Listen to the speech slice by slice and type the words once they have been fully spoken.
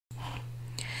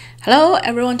Hello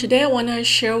everyone, today I want to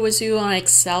share with you an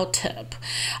Excel tip.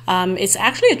 It's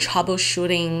actually a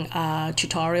troubleshooting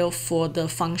tutorial for the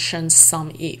function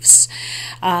SUMIFS.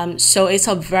 So it's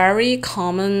a very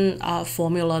common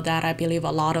formula that I believe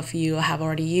a lot of you have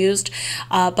already used.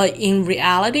 But in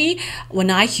reality,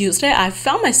 when I used it, I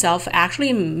found myself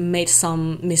actually made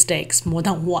some mistakes more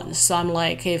than once. So I'm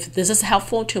like, if this is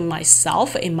helpful to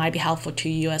myself, it might be helpful to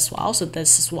you as well. So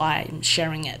this is why I'm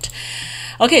sharing it.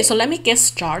 Okay, so let me get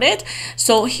started.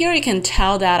 So here you can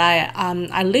tell that I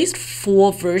at least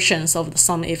 4 versions of the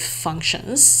SUMIFS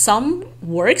functions. Some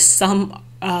works, some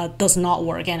does not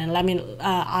work, and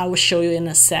I will show you in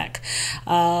a sec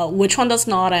which one does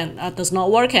not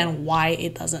work and why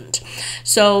it doesn't.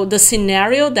 So the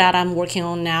scenario that I'm working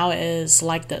on now is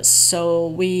like this. So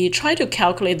we try to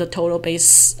calculate the total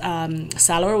base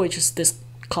salary, which is this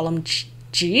column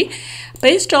G,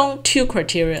 based on 2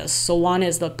 criteria. So one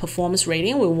is the performance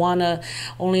rating. We want to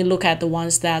only look at the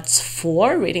ones that's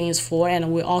 4, rating is 4,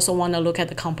 and we also want to look at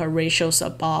the compare ratios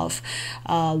above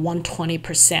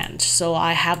 120%. So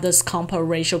I have this compare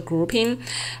ratio grouping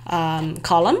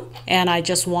column, and I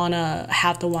just want to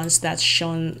have the ones that's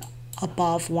shown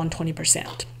above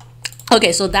 120%.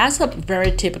 Okay, so that's a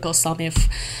very typical SUMIFS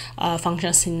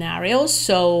function scenario.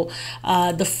 So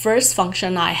the first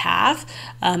function I have,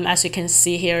 as you can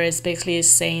see here, is basically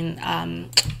saying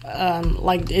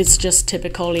like it's just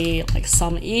typically like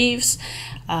SUMIFS,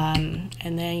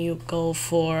 and then you go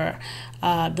for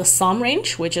the sum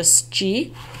range, which is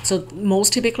G. So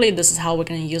most typically this is how we're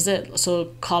going to use it.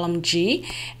 So column G,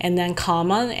 and then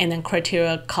comma, and then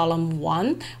criteria column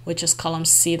 1, which is column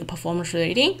C, the performance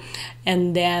rating,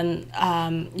 and then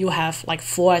you have like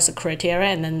 4 as a criteria,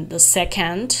 and then the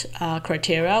second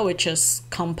criteria, which is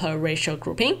compare ratio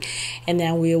grouping, and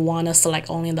then we want to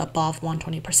select only the above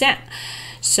 120%.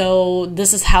 So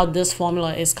this is how this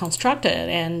formula is constructed,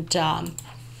 and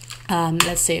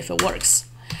let's see if it works.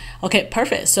 Okay,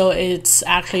 perfect. So it's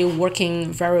actually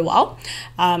working very well,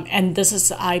 and this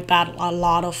is, I bet, a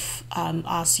lot of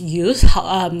us use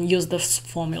this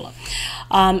formula.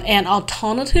 And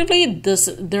alternatively,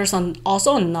 there's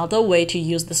also another way to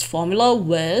use this formula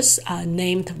with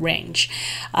named range.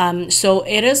 So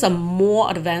it is a more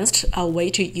advanced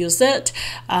way to use it,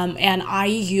 and I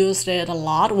used it a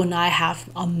lot when I have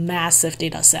a massive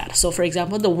data set. So for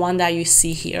example, the one that you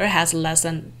see here has less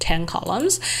than 10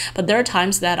 columns, but there are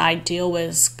times that I deal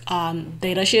with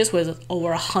data sheets with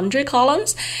over 100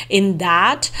 columns. In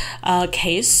that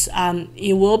case,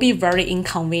 it will be very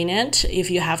inconvenient if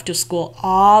you have to scroll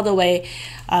all the way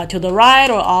to the right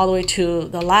or all the way to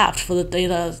the left for the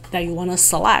data that you want to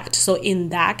select. So in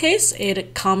that case,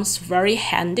 it comes very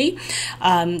handy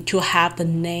to have the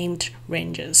named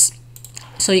ranges.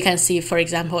 So you can see, for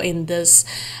example, in this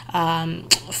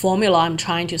formula, I'm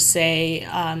trying to say,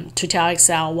 to tell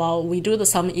Excel, well, we do the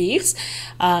SUMIFS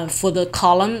for the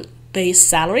column base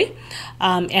salary,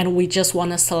 and we just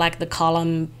want to select the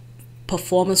column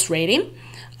performance rating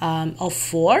of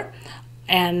 4,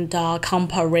 and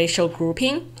compare ratio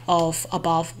grouping of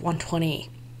above 120%,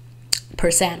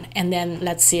 and then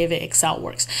let's see if Excel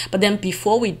works. But then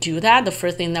before we do that, the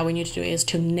first thing that we need to do is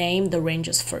to name the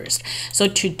ranges first. So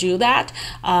to do that,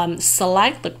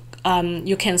 select the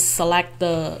you can select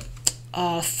the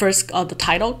first the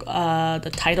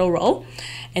title row,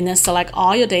 and then select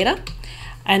all your data.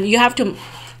 And you have to,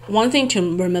 one thing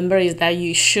to remember is that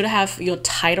you should have your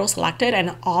title selected,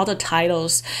 and all the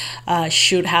titles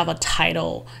should have a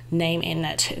title name in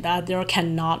it. That there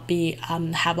cannot be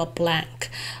have a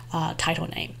blank title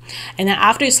name. And then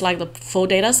after you select the full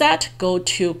data set, go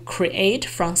to create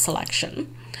from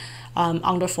selection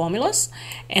under formulas,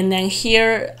 and then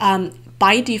here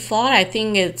by default, I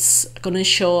think it's going to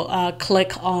show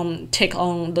tick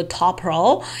on the top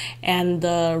row and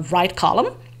the right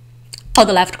column. Or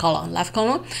the left column.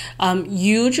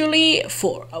 Usually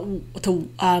for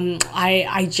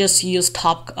I just use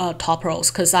top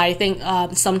rows, because I think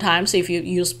sometimes if you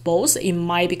use both, it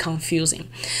might be confusing.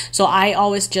 So I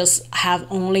always just have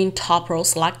only top row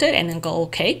selected and then go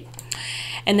OK.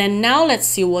 And then now let's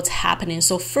see what's happening.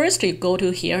 So first you go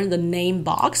to here, the name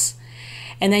box,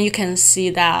 and then you can see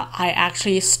that I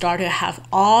actually start to have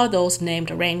all those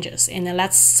named ranges. And then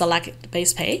let's select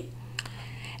base pay.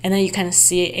 And then you can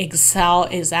see Excel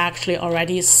is actually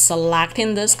already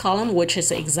selecting this column, which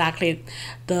is exactly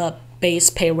the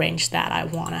base pay range that I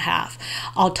want to have.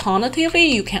 Alternatively,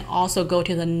 you can also go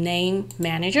to the name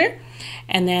manager,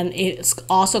 and then it's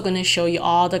also going to show you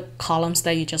all the columns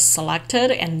that you just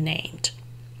selected and named.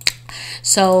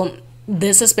 So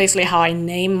this is basically how I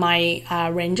name my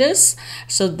ranges.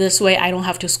 So this way I don't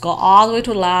have to scroll all the way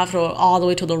to the left or all the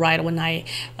way to the right when I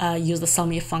use the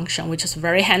SUMIFS function, which is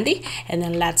very handy. And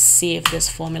then let's see if this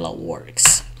formula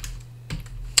works.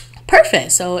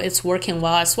 Perfect, so it's working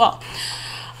well as well.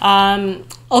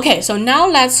 Okay, so now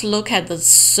let's look at the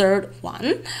third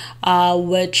one,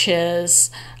 which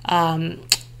is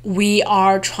we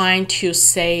are trying to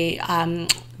say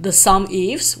the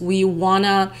SUMIFS. We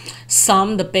wanna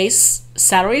sum the base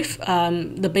salary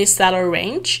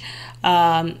range,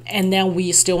 and then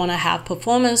we still wanna have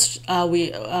performance.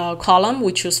 Column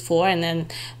we choose 4, and then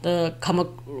the comma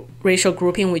ratio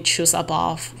grouping we choose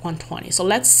above 120. So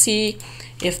let's see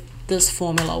if this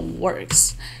formula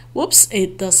works. Whoops,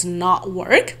 it does not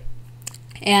work.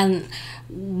 And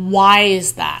why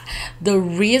is that? The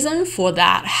reason for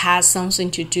that has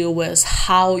something to do with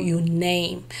how you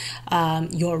name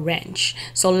your range.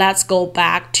 So let's go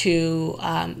back to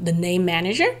the name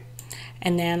manager,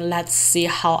 and then let's see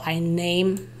how I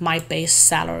name my base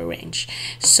salary range.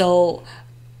 So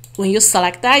when you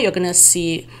select that, you're gonna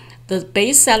see the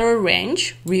base salary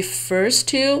range refers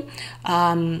to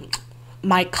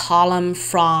my column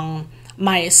from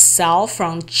my cell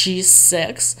from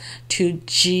G6 to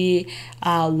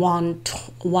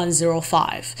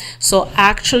G105. So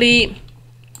actually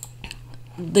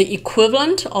the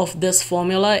equivalent of this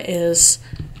formula is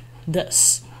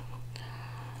this.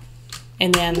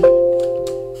 And then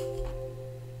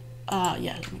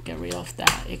yeah, let me get rid of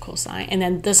that equal sign. And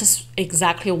then this is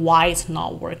exactly why it's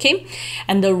not working.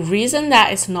 And the reason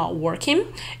that it's not working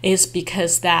is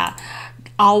because that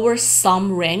our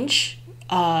sum range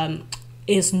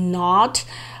is not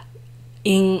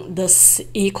in the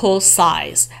equal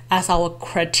size as our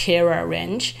criteria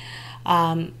range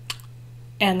and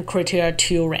criteria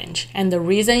 2 range. And the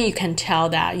reason you can tell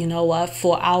that, you know what,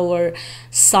 for our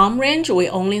sum range, we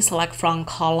only select from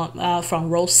column from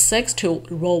row 6 to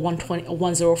row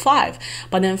 105.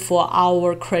 But then for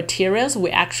our criteria,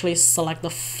 we actually select the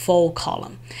full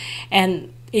column.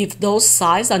 And if those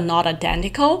sizes are not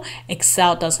identical,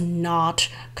 Excel does not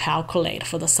calculate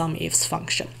for the SUMIFS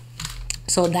function.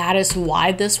 So that is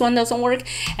why this one doesn't work.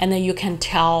 And then you can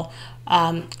tell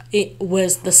it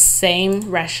with the same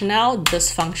rationale,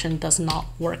 this function does not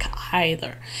work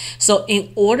either. So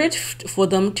in order for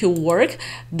them to work,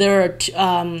 there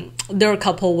are a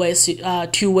couple ways,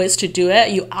 2 ways to do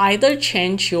it. You either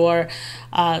change your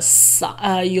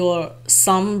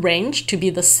sum range to be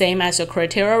the same as your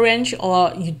criteria range,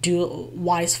 or you do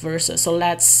vice versa. So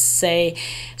let's say,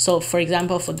 so for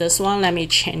example, for this one, let me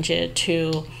change it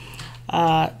to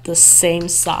the same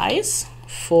size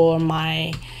for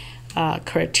my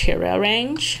criteria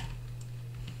range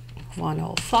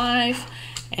 105,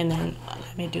 and then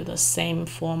let me do the same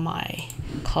for my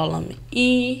column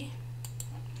E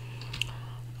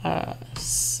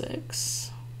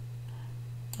 6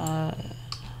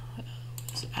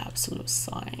 absolute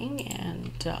sign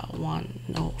and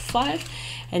 105,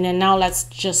 and then now let's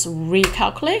just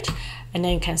recalculate, and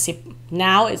then you can see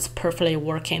now it's perfectly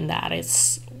working, that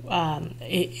it's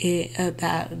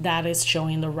that is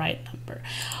showing the right number.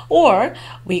 Or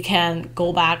we can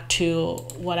go back to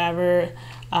whatever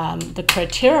the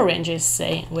criteria range is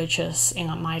saying, which is in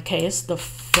my case the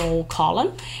full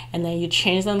column, and then you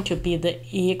change them to be the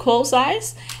equal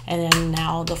size, and then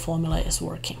now the formula is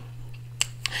working.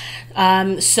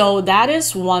 So that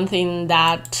is one thing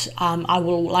that I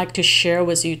would like to share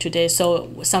with you today. So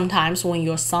sometimes when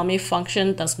your SUMIFS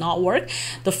function does not work,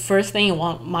 the first thing you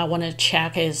might want to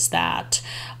check is that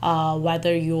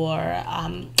whether your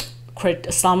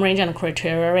sum range and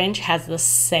criteria range has the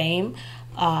same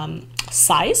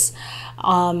size.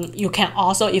 You can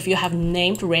also, if you have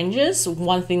named ranges,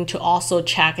 one thing to also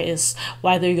check is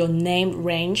whether your named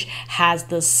range has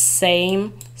the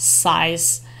same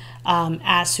size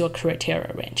as your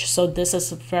criteria range. So this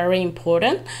is very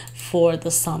important for the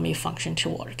SUMIFS function to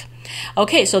work.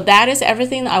 Okay, so that is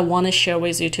everything I want to share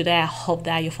with you today. I hope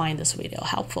that you find this video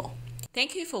helpful.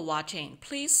 Thank you for watching.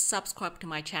 Please subscribe to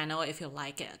my channel if you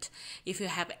like it. If you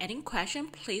have any question,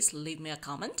 please leave me a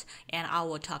comment and I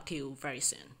will talk to you very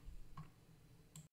soon.